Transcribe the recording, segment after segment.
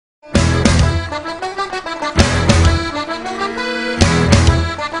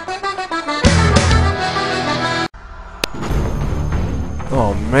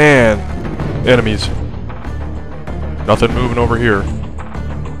Oh man, enemies. Nothing moving over here.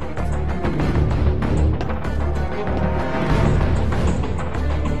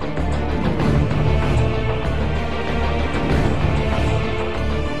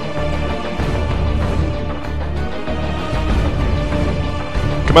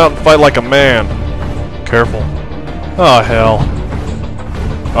 Come out and fight like a man. Careful. Oh hell.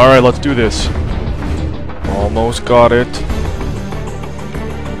 Alright, let's do this. Almost got it.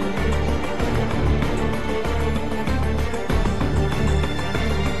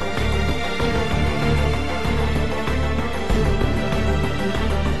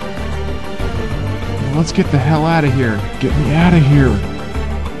 Let's get the hell out of here. Get me out of here.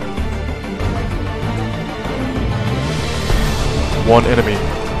 One enemy.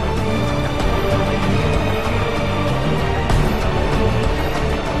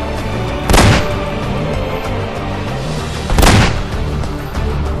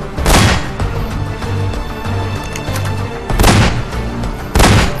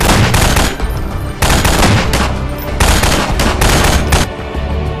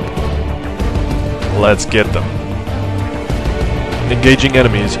 Let's get them. Engaging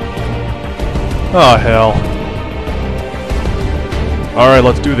enemies. Oh hell. Alright,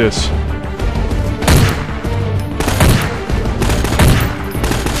 let's do this.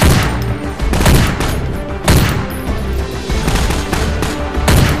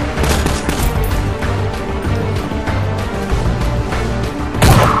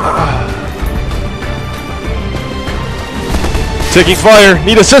 Taking fire!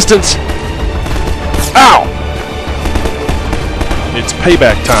 Need assistance! Ow! It's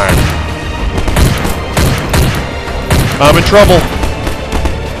payback time. I'm in trouble.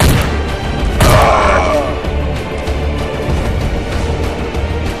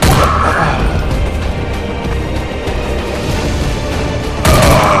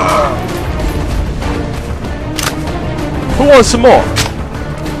 Who wants some more?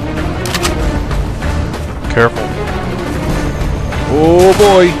 Careful. Oh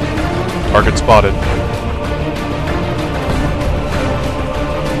boy. Target spotted.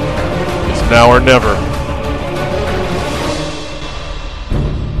 It's now or never.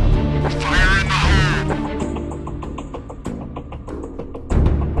 Fire in the hole!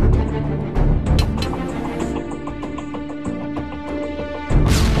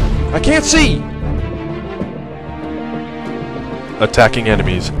 I can't see! Attacking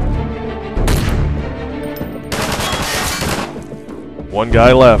enemies. One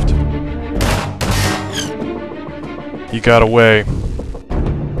guy left. He got away.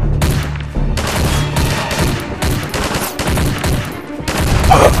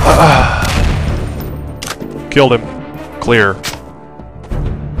 Killed him. Clear.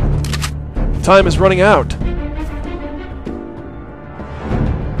 Time is running out.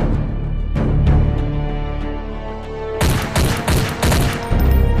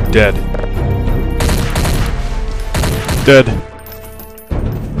 Dead. Dead.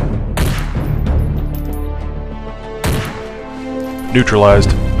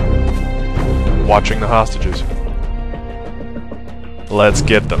 Neutralized. Watching the hostages. Let's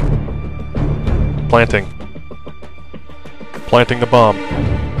get them. Planting. Planting the bomb.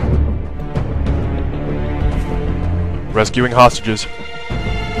 Rescuing hostages.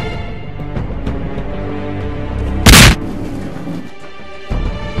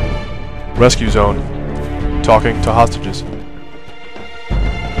 Rescue zone. Talking to hostages.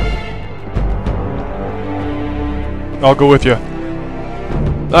 I'll go with you.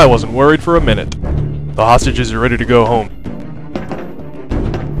 I wasn't worried for a minute. The hostages are ready to go home.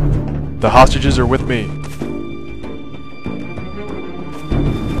 The hostages are with me.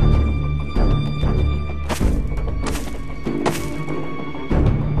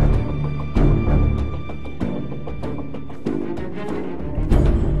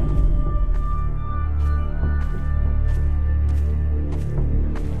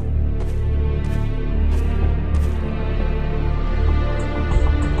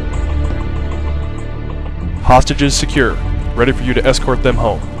 Hostages secure. Ready for you to escort them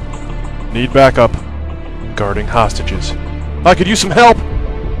home. Need backup. Guarding hostages. I could use some help!